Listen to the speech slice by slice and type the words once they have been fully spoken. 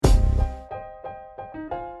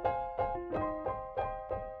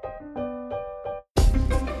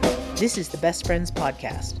This is the Best Friends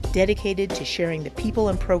Podcast, dedicated to sharing the people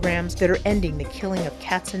and programs that are ending the killing of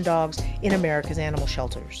cats and dogs in America's animal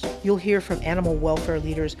shelters. You'll hear from animal welfare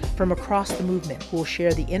leaders from across the movement who will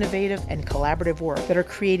share the innovative and collaborative work that are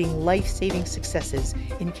creating life-saving successes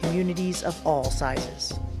in communities of all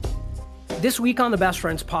sizes. This week on the Best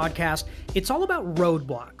Friends Podcast, it's all about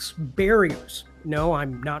roadblocks, barriers. No,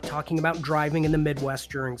 I'm not talking about driving in the Midwest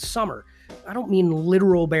during summer. I don't mean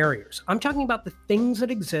literal barriers. I'm talking about the things that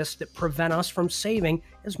exist that prevent us from saving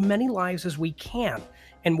as many lives as we can.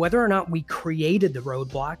 And whether or not we created the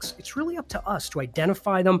roadblocks, it's really up to us to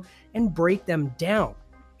identify them and break them down.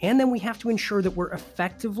 And then we have to ensure that we're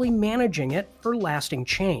effectively managing it for lasting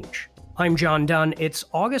change. I'm John Dunn. It's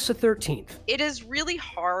August the 13th. It is really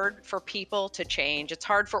hard for people to change. It's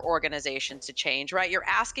hard for organizations to change, right? You're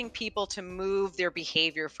asking people to move their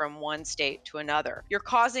behavior from one state to another. You're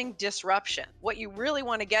causing disruption. What you really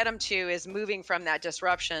want to get them to is moving from that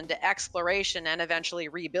disruption to exploration and eventually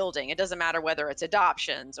rebuilding. It doesn't matter whether it's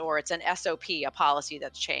adoptions or it's an SOP, a policy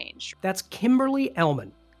that's changed. That's Kimberly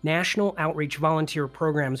Elman, National Outreach Volunteer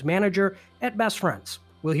Programs Manager at Best Friends.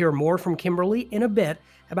 We'll hear more from Kimberly in a bit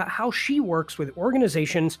about how she works with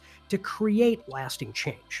organizations to create lasting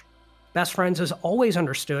change. Best Friends has always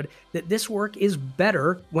understood that this work is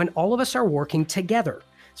better when all of us are working together.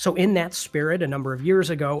 So in that spirit, a number of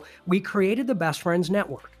years ago, we created the Best Friends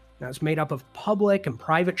Network. Now, it's made up of public and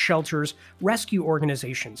private shelters, rescue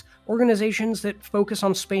organizations that focus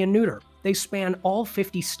on spay and neuter. They span all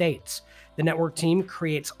 50 states. The network team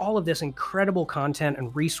creates all of this incredible content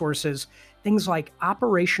and resources, things like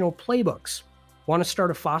operational playbooks. Want to start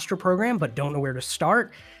a foster program but don't know where to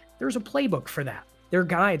start? There's a playbook for that. There are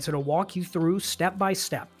guides that'll walk you through step by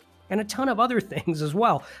step, and a ton of other things as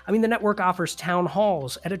well. I mean, the network offers town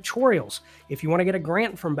halls, editorials. If you want to get a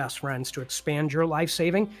grant from Best Friends to expand your life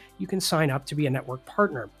saving, you can sign up to be a network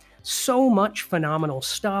partner. So much phenomenal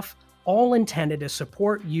stuff, all intended to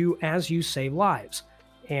support you as you save lives.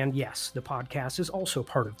 And yes, the podcast is also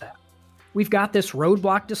part of that. We've got this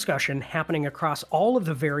roadblock discussion happening across all of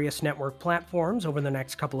the various network platforms over the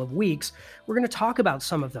next couple of weeks. We're going to talk about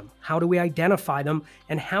some of them. How do we identify them,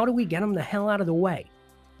 and how do we get them the hell out of the way?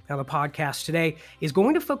 Now, the podcast today is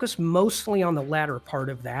going to focus mostly on the latter part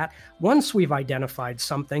of that. Once we've identified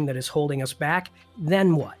something that is holding us back,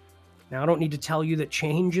 then what? Now, I don't need to tell you that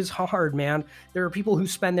change is hard, man. There are people who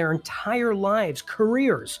spend their entire lives,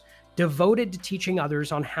 careers, devoted to teaching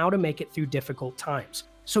others on how to make it through difficult times.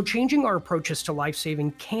 So changing our approaches to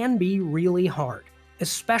life-saving can be really hard,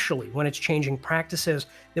 especially when it's changing practices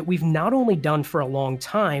that we've not only done for a long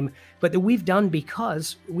time, but that we've done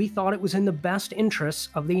because we thought it was in the best interests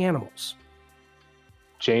of the animals.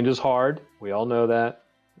 Change is hard. We all know that.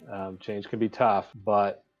 Change can be tough,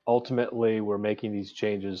 but ultimately we're making these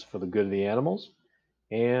changes for the good of the animals.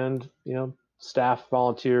 And, staff,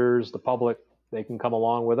 volunteers, the public, they can come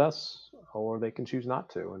along with us, or they can choose not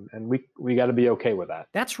to. And we got to be okay with that.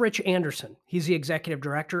 That's Rich Anderson. He's the executive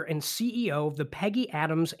director and CEO of the Peggy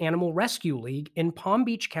Adams Animal Rescue League in Palm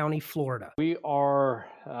Beach County, Florida. We are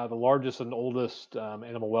the largest and oldest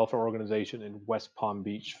animal welfare organization in West Palm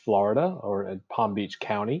Beach, Florida, or in Palm Beach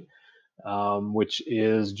County, which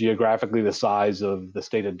is geographically the size of the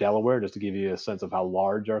state of Delaware, just to give you a sense of how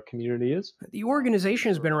large our community is. The organization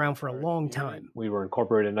has been around for a long time. We were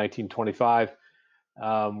incorporated in 1925.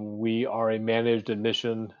 We are a managed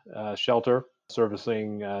admission shelter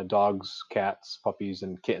servicing dogs, cats, puppies,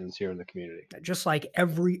 and kittens here in the community. Just like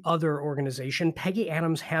every other organization, Peggy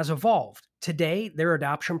Adams has evolved. Today, their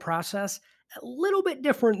adoption process a little bit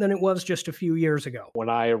different than it was just a few years ago. When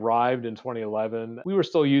I arrived in 2011, we were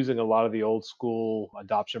still using a lot of the old school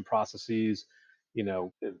adoption processes.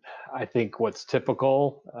 I think what's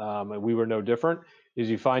typical, and we were no different, is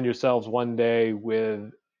you find yourselves one day with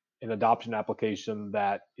an adoption application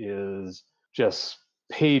that is just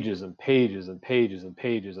pages and pages and pages and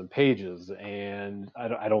pages and pages. And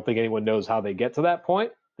I don't think anyone knows how they get to that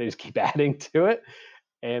point. They just keep adding to it.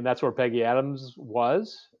 And that's where Peggy Adams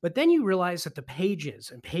was. But then you realize that the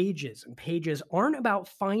pages and pages and pages aren't about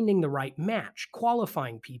finding the right match,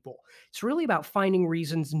 qualifying people. It's really about finding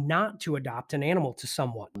reasons not to adopt an animal to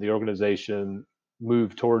someone. The organization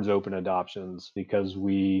moved towards open adoptions because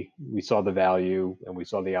we saw the value and we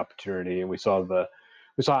saw the opportunity and we saw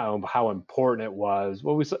how important it was.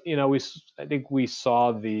 Well, I think we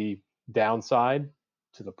saw the downside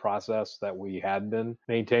to the process that we had been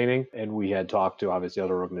maintaining, and we had talked to obviously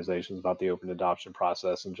other organizations about the open adoption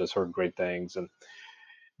process and just heard great things. And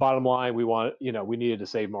bottom line, we needed to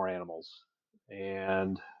save more animals,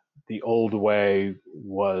 and the old way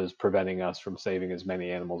was preventing us from saving as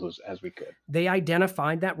many animals as we could. They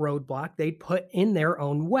identified that roadblock they put in their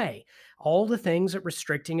own way. All the things that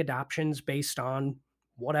restricting adoptions based on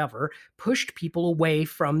whatever pushed people away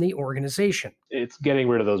from the organization. It's getting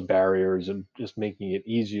rid of those barriers and just making it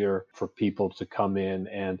easier for people to come in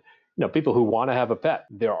and, people who want to have a pet.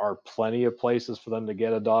 There are plenty of places for them to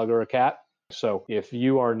get a dog or a cat. So if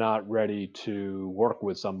you are not ready to work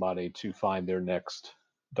with somebody to find their next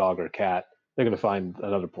dog or cat, they're going to find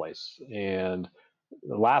another place. And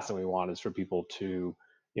the last thing we want is for people to,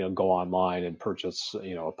 go online and purchase,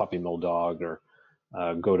 a puppy mill dog or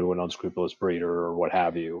go to an unscrupulous breeder or what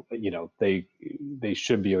have you. They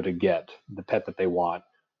should be able to get the pet that they want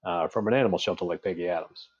from an animal shelter like Peggy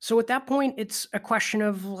Adams. So at that point, it's a question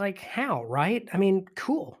of like how, right? I mean,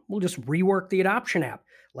 cool. We'll just rework the adoption app.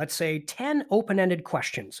 Let's say 10 open ended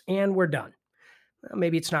questions and we're done. Well,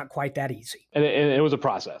 maybe it's not quite that easy. And it was a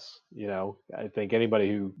process. I think anybody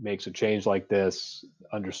who makes a change like this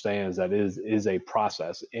understands that is a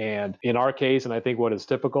process. And in our case, and I think what is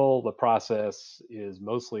typical, the process is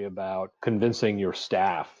mostly about convincing your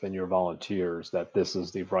staff and your volunteers that this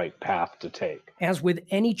is the right path to take. As with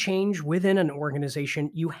any change within an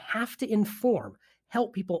organization, you have to inform,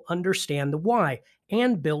 help people understand the why,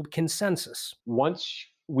 and build consensus. Once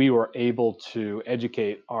we were able to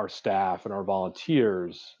educate our staff and our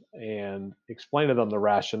volunteers and explain to them the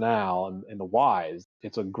rationale and the whys,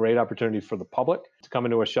 it's a great opportunity for the public to come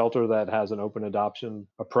into a shelter that has an open adoption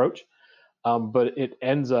approach. But it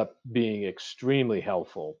ends up being extremely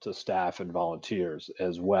helpful to staff and volunteers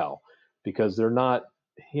as well, because they're not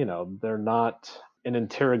in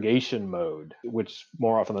interrogation mode, which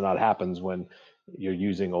more often than not happens when you're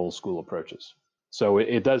using old school approaches. So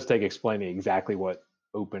it does take explaining exactly what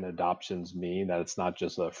open adoptions mean, that it's not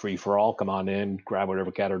just a free for all, come on in, grab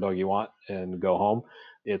whatever cat or dog you want and go home.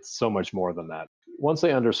 It's so much more than that. Once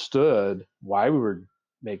they understood why we were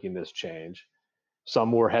making this change,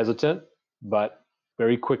 some were hesitant, but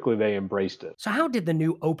very quickly they embraced it. So, how did the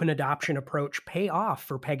new open adoption approach pay off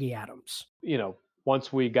for Peggy Adams?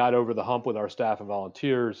 Once we got over the hump with our staff and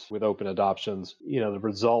volunteers with open adoptions, the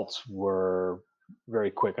results were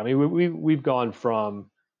very quick. I mean, we've gone from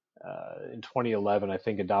in 2011, I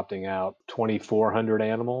think, adopting out 2,400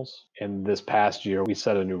 animals. And this past year, we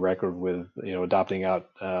set a new record with, adopting out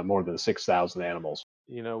more than 6,000 animals.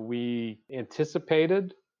 We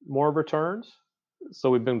anticipated more returns.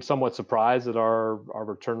 So we've been somewhat surprised that our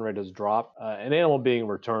return rate has dropped. An animal being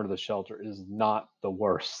returned to the shelter is not the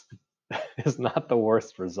worst. Is not the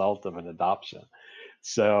worst result of an adoption.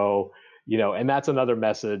 So, and that's another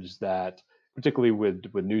message that, particularly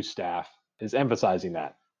with new staff, is emphasizing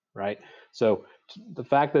that. Right. So the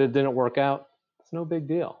fact that it didn't work out, it's no big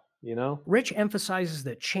deal, Rich emphasizes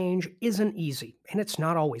that change isn't easy and it's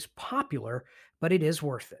not always popular, but it is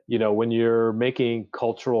worth it. When you're making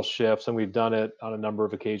cultural shifts, and we've done it on a number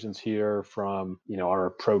of occasions here, from, our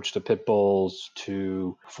approach to pit bulls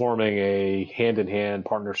to forming a hand-in-hand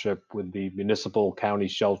partnership with the municipal county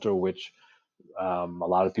shelter, which a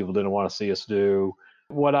lot of people didn't want to see us do.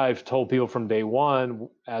 What I've told people from day one,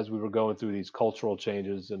 as we were going through these cultural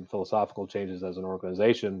changes and philosophical changes as an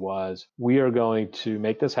organization, was we are going to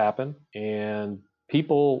make this happen. And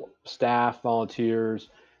people, staff, volunteers,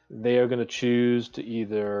 they are going to choose to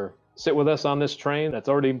either sit with us on this train that's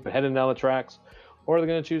already heading down the tracks, or they're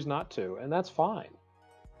going to choose not to. And that's fine.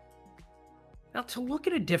 Now, to look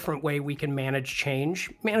at a different way we can manage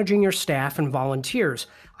change, managing your staff and volunteers,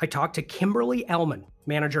 I talked to Kimberly Elman,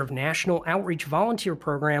 manager of National Outreach Volunteer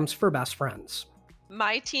Programs for Best Friends.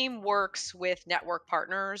 My team works with network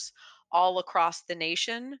partners all across the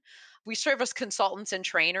nation. We serve as consultants and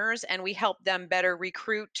trainers, and we help them better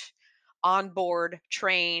recruit, onboard,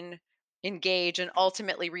 train, engage, and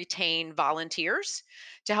ultimately retain volunteers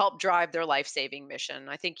to help drive their life-saving mission.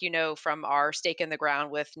 I think from our stake in the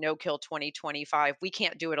ground with No Kill 2025, we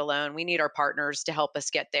can't do it alone. We need our partners to help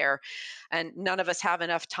us get there. And none of us have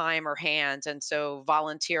enough time or hands. And so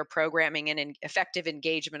volunteer programming and effective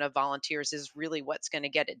engagement of volunteers is really what's going to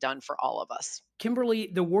get it done for all of us.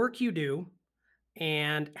 Kimberly, the work you do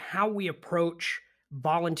and how we approach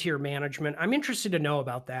volunteer management, I'm interested to know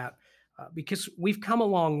about that because we've come a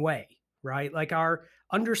long way, right? Like our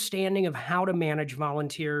understanding of how to manage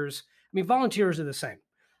volunteers. I mean, volunteers are the same,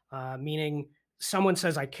 meaning someone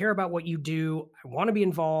says, I care about what you do, I want to be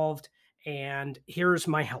involved, and here's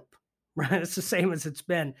my help, right? It's the same as it's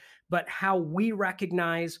been. But how we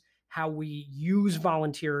recognize, how we use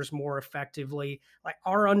volunteers more effectively, like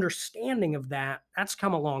our understanding of that, that's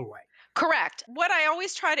come a long way. Correct. What I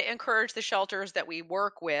always try to encourage the shelters that we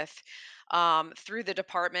work with through the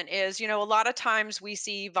department is, a lot of times we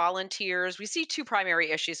see volunteers, we see two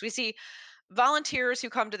primary issues. We see volunteers who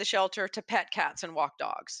come to the shelter to pet cats and walk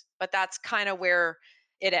dogs, but that's kind of where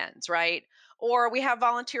it ends, right? Or we have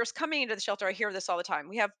volunteers coming into the shelter. I hear this all the time.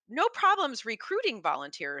 We have no problems recruiting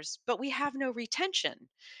volunteers, but we have no retention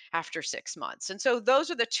after 6 months. And so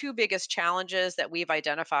those are the two biggest challenges that we've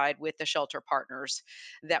identified with the shelter partners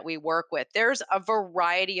that we work with. There's a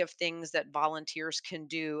variety of things that volunteers can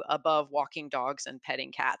do above walking dogs and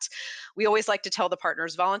petting cats. We always like to tell the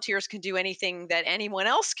partners volunteers can do anything that anyone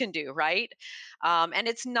else can do, right? And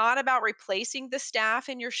it's not about replacing the staff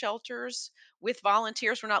in your shelters with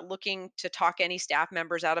volunteers. We're not looking to talk any staff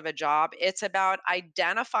members out of a job. It's about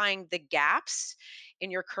identifying the gaps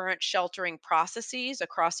in your current sheltering processes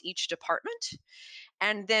across each department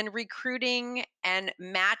and then recruiting and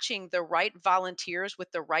matching the right volunteers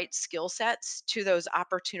with the right skill sets to those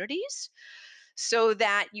opportunities so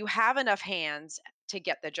that you have enough hands to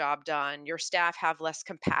get the job done. Your staff have less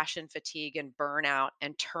compassion fatigue and burnout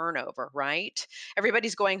and turnover, right?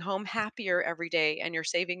 Everybody's going home happier every day and you're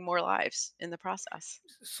saving more lives in the process.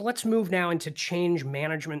 So let's move now into change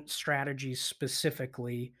management strategies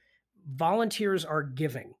specifically. Volunteers are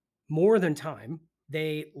giving more than time.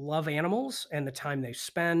 They love animals and the time they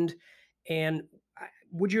spend. And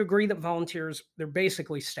would you agree that volunteers, they're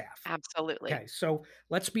basically staff? Absolutely. Okay, so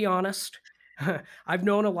let's be honest. I've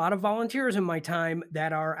known a lot of volunteers in my time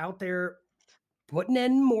that are out there putting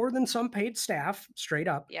in more than some paid staff, straight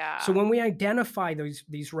up. So Yeah. when we identify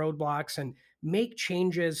these roadblocks and make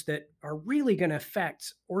changes that are really going to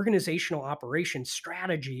affect organizational operation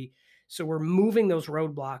strategy, so we're moving those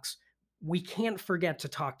roadblocks, we can't forget to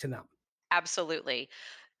talk to them. Absolutely.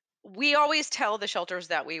 We always tell the shelters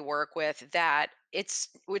that we work with that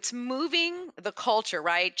it's moving the culture,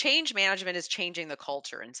 right? Change management is changing the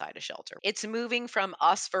culture inside a shelter. It's moving from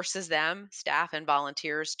us versus them, staff and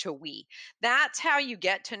volunteers, to we. That's how you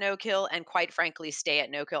get to no kill and quite frankly stay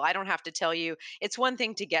at no kill. I don't have to tell you, it's one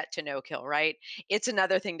thing to get to no kill, right? It's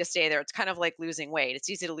another thing to stay there. It's kind of like losing weight. It's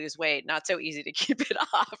easy to lose weight, not so easy to keep it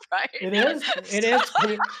off, right? It is. It So is. Can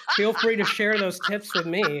you feel free to share those tips with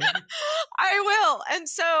me? I will. And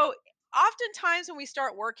so oftentimes when we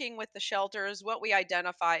start working with the shelters, what we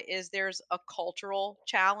identify is there's a cultural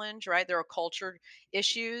challenge, right? There are culture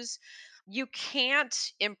issues. You can't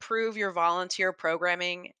improve your volunteer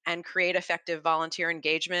programming and create effective volunteer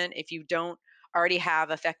engagement if you don't already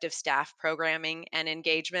have effective staff programming and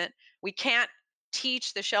engagement. We can't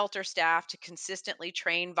teach the shelter staff to consistently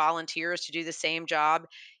train volunteers to do the same job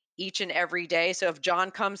each and every day. So if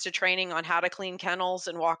John comes to training on how to clean kennels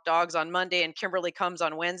and walk dogs on Monday and Kimberly comes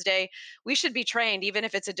on Wednesday, we should be trained, even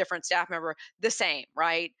if it's a different staff member, the same,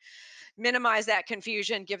 right? Minimize that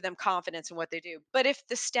confusion, give them confidence in what they do. But if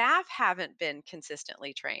the staff haven't been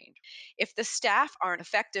consistently trained, if the staff aren't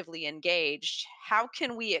effectively engaged, how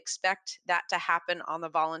can we expect that to happen on the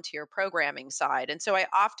volunteer programming side? And so I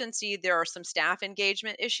often see there are some staff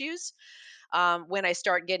engagement issues when I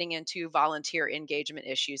start getting into volunteer engagement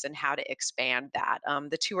issues and how to expand that.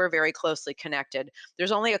 The two are very closely connected.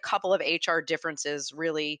 There's only a couple of HR differences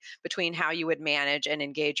really between how you would manage and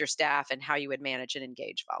engage your staff and how you would manage and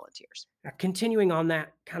engage volunteers. Now, continuing on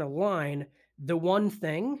that kind of line, the one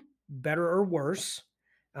thing, better or worse,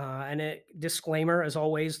 and a disclaimer, as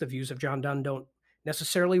always, the views of John Dunn don't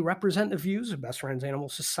necessarily represent the views of Best Friends Animal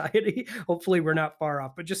Society. Hopefully, we're not far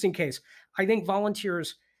off, but just in case, I think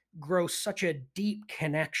volunteers grow such a deep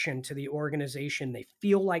connection to the organization. They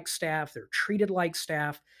feel like staff, they're treated like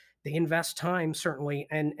staff, they invest time, certainly,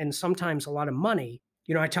 and sometimes a lot of money.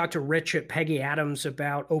 I talked to Rich at Peggy Adams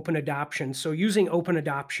about open adoption. So, using open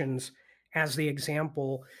adoptions as the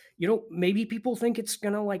example, maybe people think it's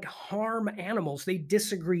going to like harm animals. They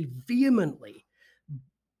disagree vehemently,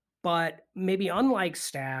 but maybe unlike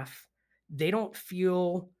staff, they don't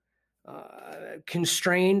feel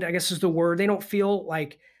constrained, I guess is the word. They don't feel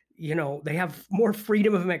like, they have more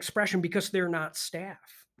freedom of expression because they're not staff.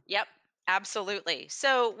 Yep, absolutely.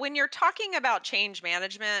 So when you're talking about change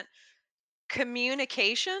management,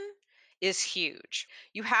 communication is huge.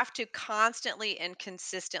 You have to constantly and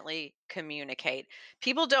consistently communicate.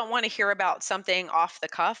 People don't want to hear about something off the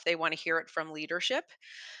cuff. They want to hear it from leadership.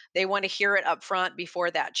 They want to hear it up front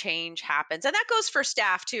before that change happens. And that goes for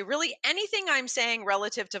staff too. Really, anything I'm saying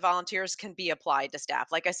relative to volunteers can be applied to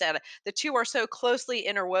staff. Like I said, the two are so closely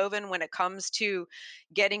interwoven when it comes to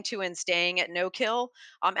getting to and staying at no kill.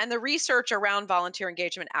 And the research around volunteer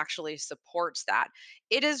engagement actually supports that.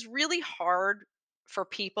 It is really hard for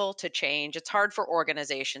people to change. It's hard for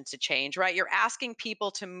organizations to change, right? You're asking people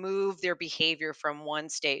to move their behavior from one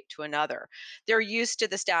state to another. They're used to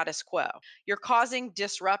the status quo. You're causing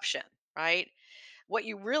disruption, right? What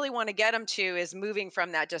you really want to get them to is moving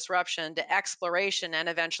from that disruption to exploration and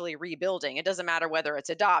eventually rebuilding. It doesn't matter whether it's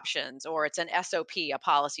adoptions or it's an SOP, a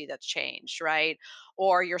policy that's changed, right?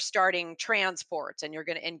 Or you're starting transports and you're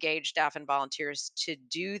going to engage staff and volunteers to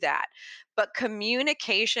do that. But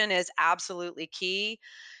communication is absolutely key.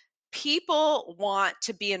 People want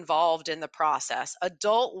to be involved in the process.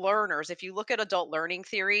 Adult learners, if you look at adult learning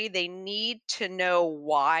theory, they need to know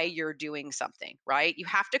why you're doing something, right? You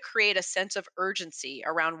have to create a sense of urgency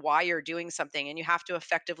around why you're doing something, and you have to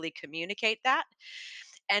effectively communicate that.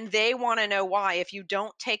 And they want to know why. If you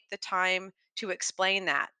don't take the time to explain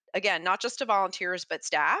that, again, not just to volunteers, but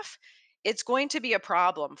staff, it's going to be a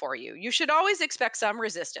problem for you. You should always expect some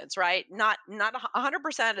resistance, right? Not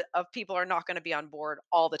 100% of people are not going to be on board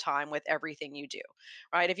all the time with everything you do,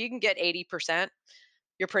 right? If you can get 80%,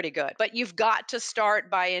 you're pretty good. But you've got to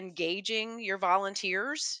start by engaging your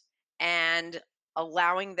volunteers and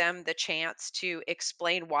allowing them the chance to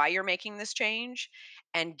explain why you're making this change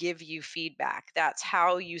and give you feedback. That's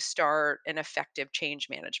how you start an effective change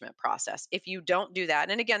management process. If you don't do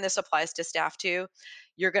that, and again, this applies to staff too,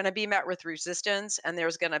 you're going to be met with resistance, and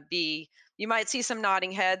there's going to be, you might see some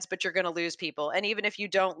nodding heads, but you're going to lose people. And even if you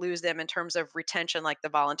don't lose them in terms of retention, like the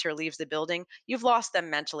volunteer leaves the building, you've lost them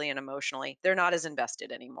mentally and emotionally. They're not as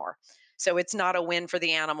invested anymore. So it's not a win for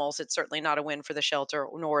the animals. It's certainly not a win for the shelter,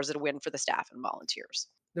 nor is it a win for the staff and volunteers.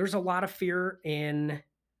 There's a lot of fear in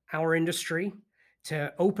our industry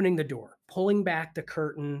to opening the door, pulling back the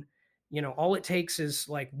curtain. All it takes is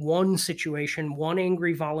like one situation, one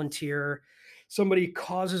angry volunteer, somebody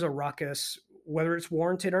causes a ruckus, whether it's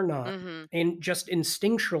warranted or not. Hmm. And just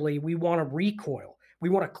instinctually, we want to recoil. We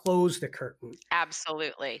want to close the curtain.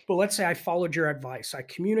 Absolutely. But let's say I followed your advice. I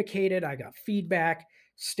communicated, I got feedback,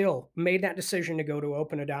 still made that decision to go to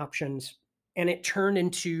open adoptions, and it turned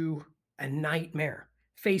into a nightmare.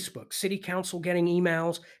 Facebook, city council getting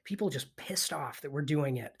emails, people just pissed off that we're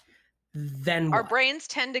doing it. Then Our what? brains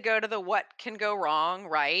tend to go to the what can go wrong,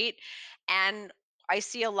 right? And I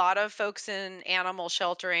see a lot of folks in animal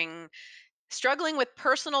sheltering struggling with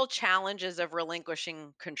personal challenges of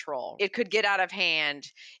relinquishing control. It could get out of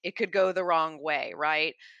hand, it could go the wrong way,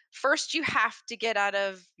 right? First, you have to get out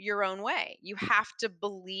of your own way. You have to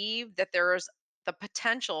believe that there's the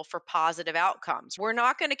potential for positive outcomes. We're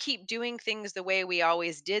not going to keep doing things the way we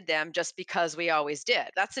always did them just because we always did.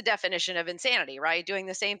 That's the definition of insanity, right? Doing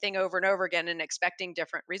the same thing over and over again and expecting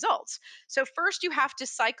different results. So, first, you have to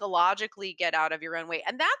psychologically get out of your own way.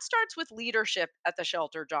 And that starts with leadership at the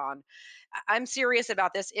shelter, John. I'm serious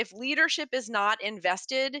about this. If leadership is not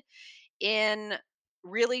invested in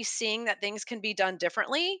really seeing that things can be done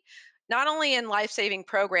differently, not only in life saving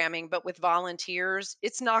programming, but with volunteers,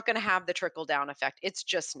 it's not going to have the trickle down effect. It's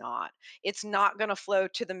just not. It's not going to flow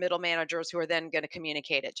to the middle managers who are then going to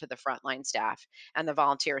communicate it to the frontline staff and the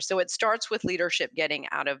volunteers. So it starts with leadership getting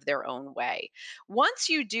out of their own way. Once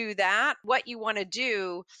you do that, what you want to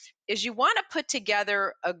do is you want to put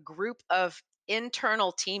together a group of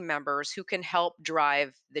internal team members who can help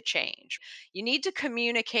drive the change. You need to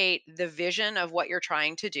communicate the vision of what you're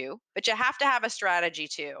trying to do, but you have to have a strategy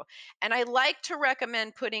too. And I like to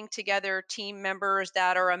recommend putting together team members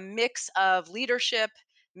that are a mix of leadership,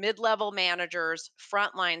 mid level managers,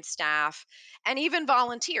 frontline staff, and even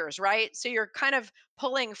volunteers, right? So you're kind of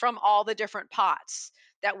pulling from all the different pots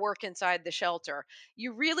that work inside the shelter.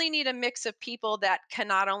 You really need a mix of people that can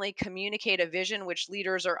not only communicate a vision, which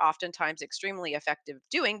leaders are oftentimes extremely effective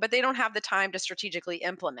doing, but they don't have the time to strategically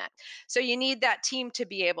implement. So you need that team to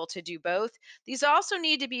be able to do both. These also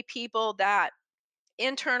need to be people that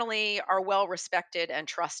internally are well respected and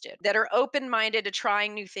trusted, that are open minded to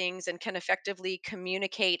trying new things and can effectively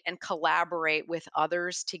communicate and collaborate with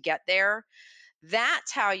others to get there.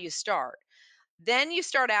 That's how you start. Then you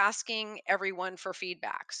start asking everyone for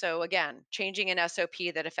feedback. So, again, changing an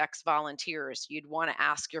SOP that affects volunteers, you'd want to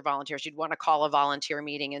ask your volunteers, you'd want to call a volunteer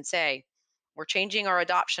meeting and say, we're changing our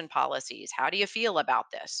adoption policies. How do you feel about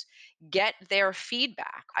this? Get their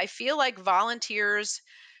feedback. I feel like volunteers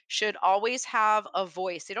should always have a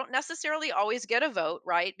voice. They don't necessarily always get a vote,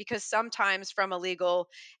 right? Because sometimes, from a legal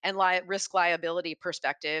and risk liability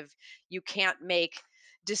perspective, you can't make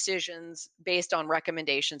decisions based on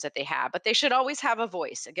recommendations that they have, but they should always have a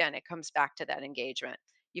voice. Again, it comes back to that engagement.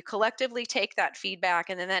 You collectively take that feedback,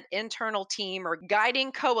 and then that internal team or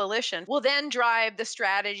guiding coalition will then drive the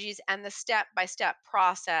strategies and the step by step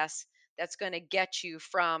process that's going to get you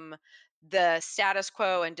from the status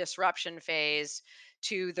quo and disruption phase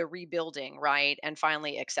to the rebuilding, right? And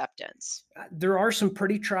finally acceptance. There are some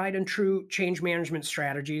pretty tried and true change management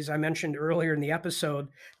strategies. I mentioned earlier in the episode,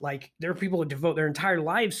 like there are people who devote their entire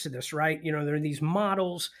lives to this, right? There are these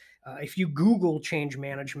models. If you Google change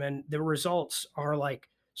management, the results are like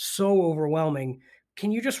so overwhelming.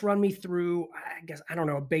 Can you just run me through, I guess, I don't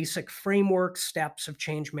know, a basic framework, steps of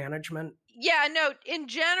change management? Yeah, no, in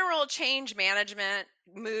general, change management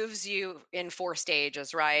moves you in four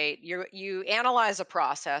stages, right? You analyze a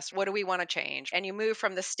process. What do we want to change? And you move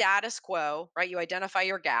from the status quo, right? You identify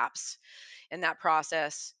your gaps in that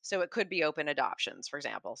process. So it could be open adoptions, for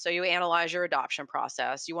example. So you analyze your adoption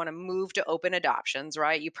process. You want to move to open adoptions,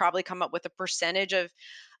 right? You probably come up with a percentage of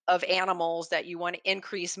animals that you want to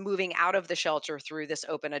increase moving out of the shelter through this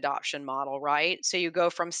open adoption model, right? So you go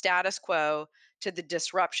from status quo to the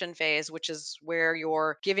disruption phase, which is where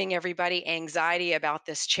you're giving everybody anxiety about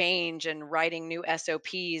this change and writing new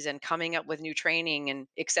SOPs and coming up with new training and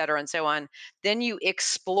et cetera and so on. Then you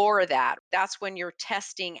explore that. That's when you're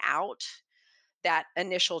testing out that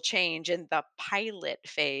initial change in the pilot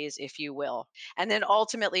phase, if you will. And then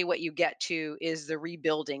ultimately, what you get to is the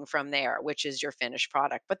rebuilding from there, which is your finished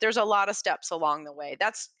product. But there's a lot of steps along the way.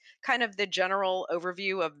 That's kind of the general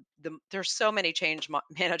overview of there's so many change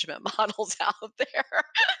management models out there.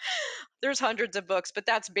 There's hundreds of books, but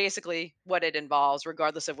that's basically what it involves,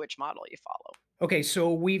 regardless of which model you follow. Okay,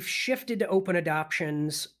 so we've shifted to open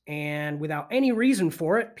adoptions, and without any reason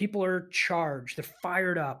for it, people are charged. They're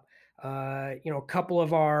fired up. A couple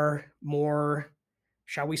of our more,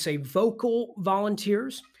 shall we say, vocal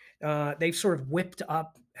volunteers, they've sort of whipped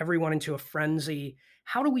up everyone into a frenzy.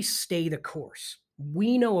 How do we stay the course?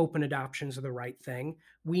 We know open adoptions are the right thing.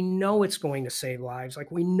 We know it's going to save lives. Like,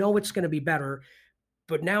 we know it's going to be better,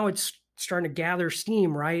 but now it's starting to gather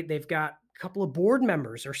steam, right? They've got a couple of board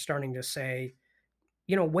members are starting to say,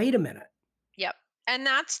 wait a minute. Yep. And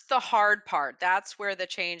that's the hard part. That's where the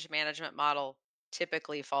change management model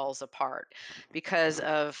typically falls apart because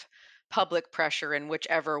of public pressure in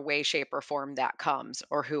whichever way, shape, or form that comes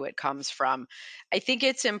or who it comes from. I think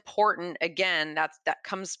it's important, again, that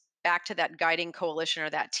comes back to that guiding coalition or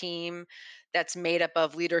that team that's made up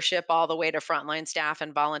of leadership all the way to frontline staff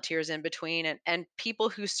and volunteers in between and people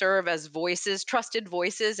who serve as voices, trusted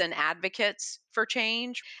voices and advocates for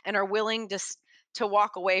change and are willing to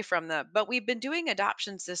walk away from but we've been doing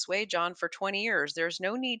adoptions this way, John, for 20 years. There's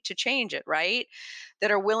no need to change it, right?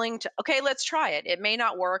 That are willing to, okay, let's try it. It may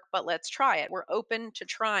not work, but let's try it. We're open to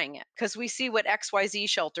trying it because we see what XYZ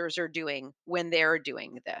shelters are doing when they're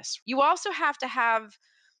doing this. You also have to have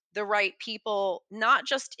the right people, not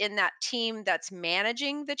just in that team that's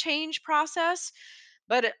managing the change process,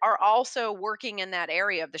 but are also working in that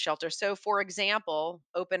area of the shelter. So for example,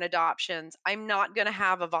 open adoptions, I'm not going to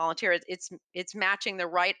have a volunteer. It's matching the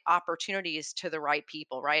right opportunities to the right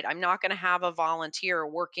people, right? I'm not going to have a volunteer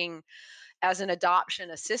working as an adoption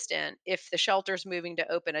assistant if the shelter's moving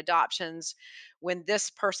to open adoptions when this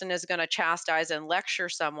person is going to chastise and lecture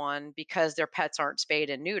someone because their pets aren't spayed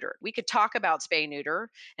and neutered. We could talk about spay neuter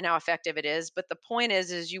and how effective it is, but the point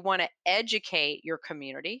is you want to educate your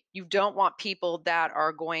community. You don't want people that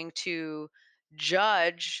are going to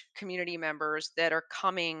judge community members that are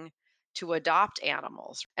coming to adopt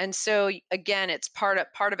animals. And so again, it's part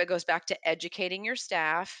of it goes back to educating your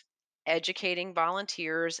staff, educating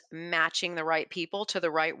volunteers, matching the right people to the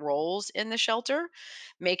right roles in the shelter,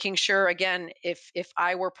 making sure, again, if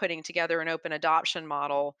I were putting together an open adoption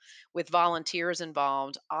model with volunteers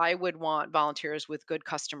involved, I would want volunteers with good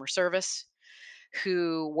customer service,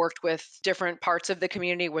 who worked with different parts of the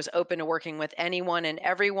community, was open to working with anyone and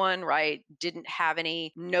everyone, right? Didn't have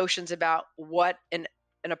any notions about what an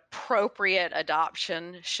appropriate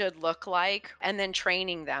adoption should look like, and then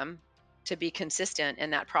training them to be consistent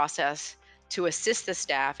in that process to assist the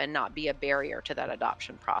staff and not be a barrier to that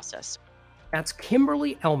adoption process. That's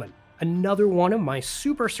Kimberly Elman, another one of my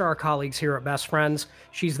superstar colleagues here at Best Friends.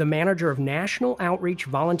 She's the manager of National Outreach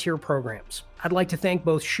Volunteer Programs. I'd like to thank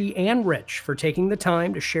both she and Rich for taking the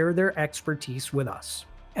time to share their expertise with us.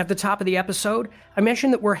 At the top of the episode, I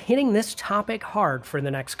mentioned that we're hitting this topic hard for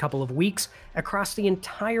the next couple of weeks across the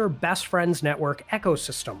entire Best Friends Network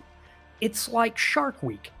ecosystem. It's like Shark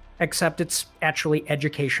Week, except it's actually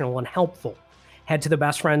educational and helpful. Head to the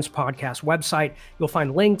Best Friends podcast website. You'll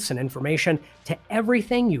find links and information to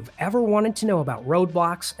everything you've ever wanted to know about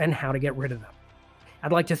roadblocks and how to get rid of them.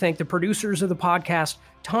 I'd like to thank the producers of the podcast,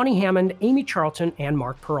 Tawny Hammond, Amy Charlton, and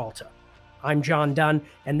Mark Peralta. I'm John Dunn,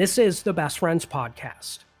 and this is the Best Friends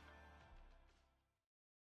Podcast.